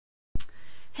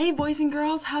Hey boys and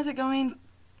girls, how's it going?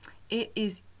 It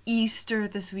is Easter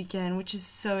this weekend, which is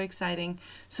so exciting.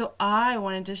 So I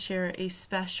wanted to share a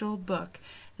special book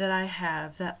that I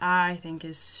have that I think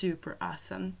is super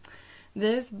awesome.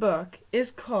 This book is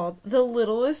called The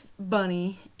Littlest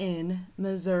Bunny in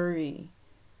Missouri.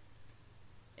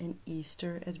 An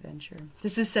Easter adventure.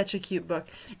 This is such a cute book.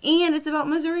 And it's about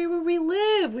Missouri where we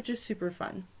live, which is super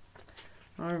fun.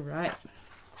 All right.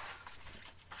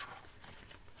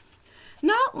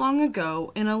 Not long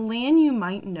ago, in a land you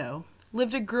might know,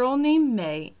 lived a girl named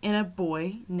May and a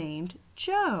boy named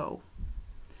Joe.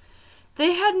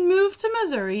 They had moved to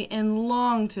Missouri and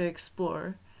longed to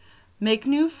explore, make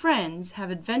new friends,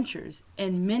 have adventures,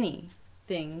 and many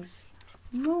things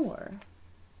more.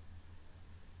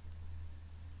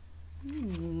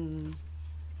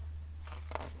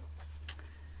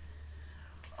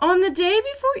 On the day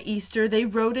before Easter, they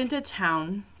rode into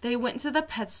town. They went to the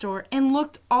pet store and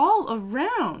looked all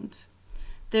around.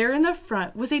 There in the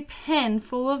front was a pen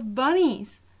full of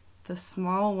bunnies. The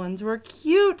small ones were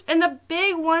cute and the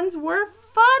big ones were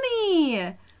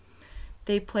funny.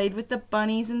 They played with the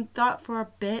bunnies and thought for a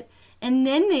bit, and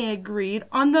then they agreed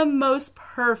on the most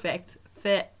perfect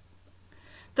fit.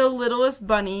 The littlest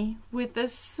bunny with the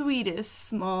sweetest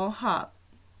small hop.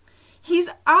 "He's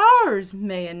ours,"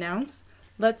 May announced.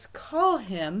 "Let's call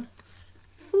him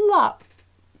Flop."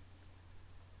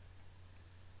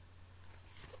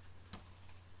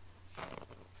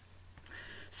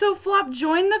 So Flop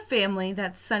joined the family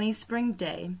that sunny spring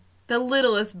day. The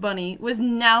littlest bunny was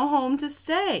now home to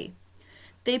stay.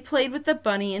 They played with the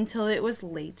bunny until it was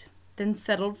late, then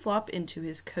settled Flop into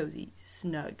his cozy,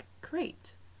 snug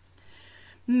crate.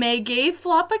 May gave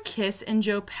Flop a kiss and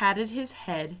Joe patted his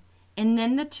head, and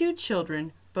then the two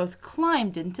children both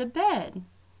climbed into bed.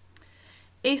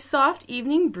 A soft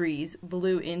evening breeze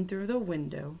blew in through the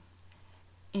window,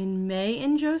 and May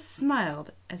and Joe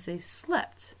smiled as they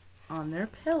slept on their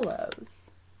pillows.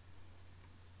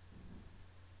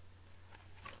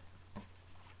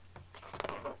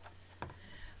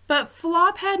 But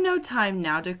Flop had no time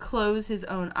now to close his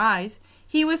own eyes.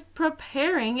 He was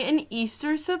preparing an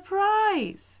Easter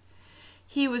surprise.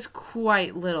 He was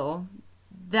quite little,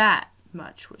 that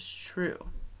much was true.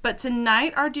 But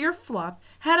tonight our dear Flop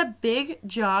had a big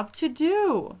job to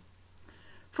do.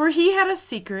 For he had a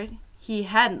secret he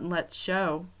hadn't let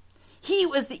show. He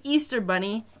was the Easter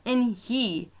bunny and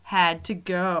he had to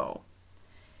go.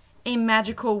 A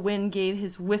magical wind gave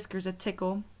his whiskers a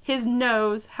tickle, his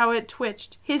nose how it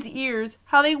twitched, his ears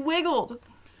how they wiggled.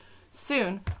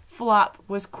 Soon Flop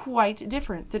was quite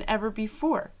different than ever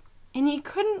before, and he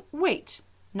couldn't wait,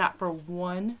 not for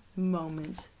one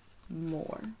moment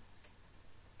more.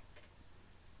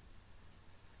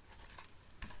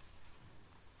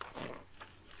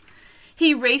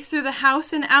 He raced through the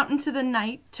house and out into the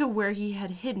night to where he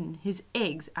had hidden his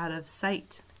eggs out of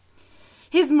sight.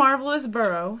 His marvelous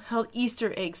burrow held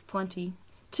Easter eggs plenty,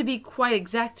 to be quite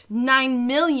exact,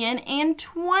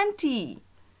 9,020,000.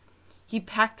 He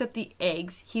packed up the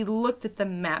eggs, he looked at the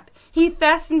map, he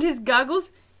fastened his goggles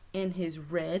and his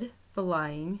red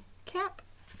flying cap.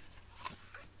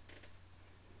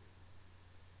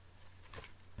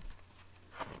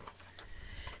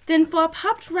 Then Flop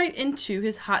hopped right into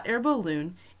his hot air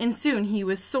balloon, and soon he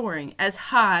was soaring as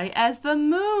high as the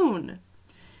moon.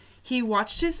 He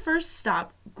watched his first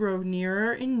stop grow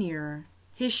nearer and nearer.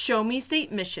 His show me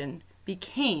state mission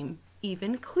became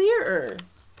even clearer.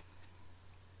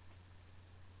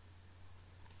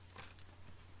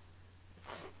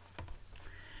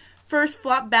 First,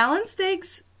 Flop balanced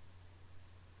eggs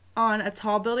on a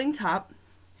tall building top.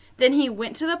 Then he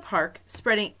went to the park,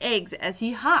 spreading eggs as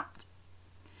he hopped.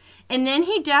 And then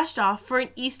he dashed off for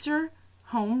an Easter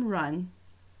home run.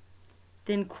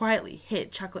 Then quietly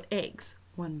hid chocolate eggs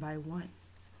one by one.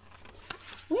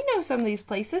 We know some of these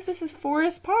places. This is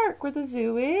Forest Park where the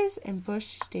zoo is, and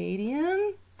Busch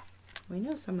Stadium. We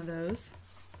know some of those.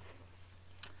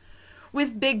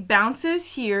 With big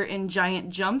bounces here and giant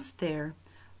jumps there,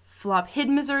 Flop hid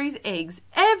Missouri's eggs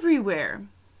everywhere.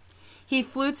 He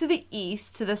flew to the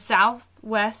east, to the south,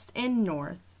 west, and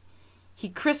north. He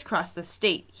crisscrossed the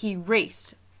state. He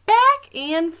raced back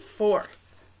and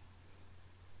forth.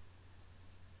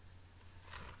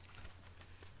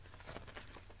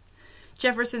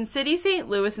 Jefferson City, St.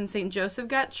 Louis, and St. Joseph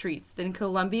got treats. Then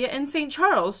Columbia and St.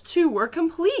 Charles, too, were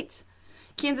complete.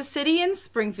 Kansas City and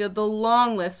Springfield, the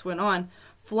long list went on.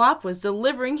 Flop was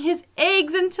delivering his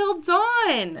eggs until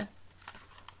dawn.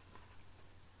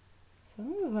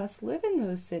 Some of us live in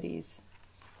those cities.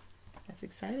 That's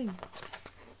exciting.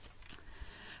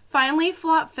 Finally,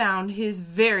 Flop found his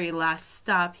very last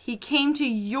stop. He came to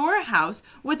your house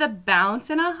with a bounce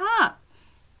and a hop.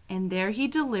 And there he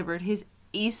delivered his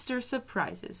Easter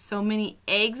surprises, so many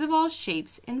eggs of all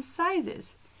shapes and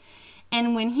sizes.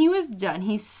 And when he was done,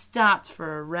 he stopped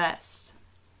for a rest.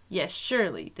 Yes,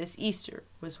 surely this Easter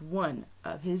was one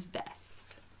of his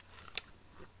best.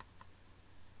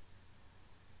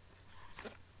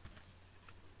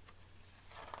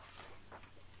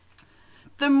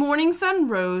 The morning sun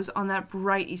rose on that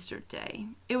bright Easter day.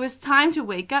 It was time to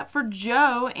wake up for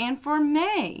Joe and for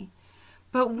May.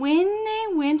 But when they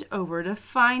went over to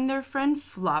find their friend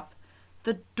Flop,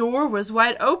 the door was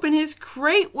wide open. His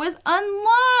crate was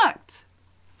unlocked.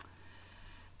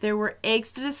 There were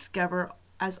eggs to discover,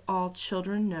 as all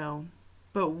children know.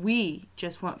 But we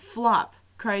just want Flop,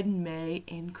 cried May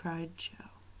and cried Joe.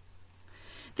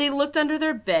 They looked under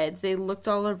their beds, they looked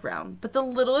all around, but the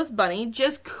littlest bunny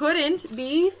just couldn't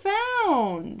be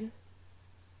found.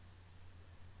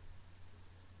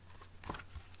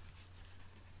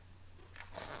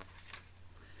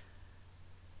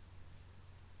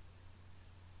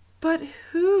 But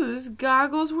whose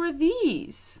goggles were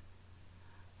these?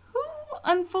 Who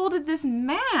unfolded this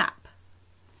map?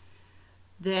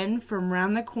 Then from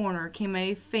round the corner came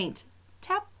a faint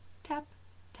tap, tap,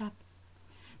 tap.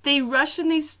 They rushed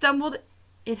and they stumbled.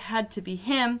 It had to be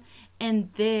him. And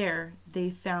there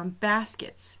they found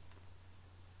baskets.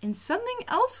 And something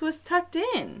else was tucked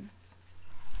in.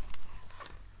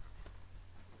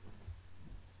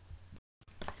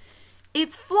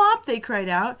 "It's Flop," they cried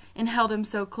out and held him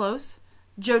so close.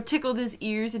 Joe tickled his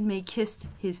ears and May kissed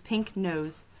his pink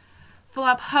nose.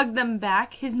 Flop hugged them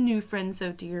back, his new friend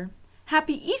so dear.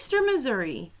 Happy Easter,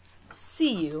 Missouri.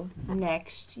 See you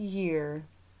next year.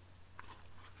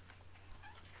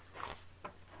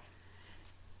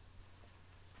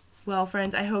 Well,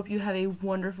 friends, I hope you have a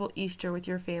wonderful Easter with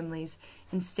your families,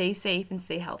 and stay safe and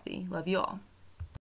stay healthy. Love you all.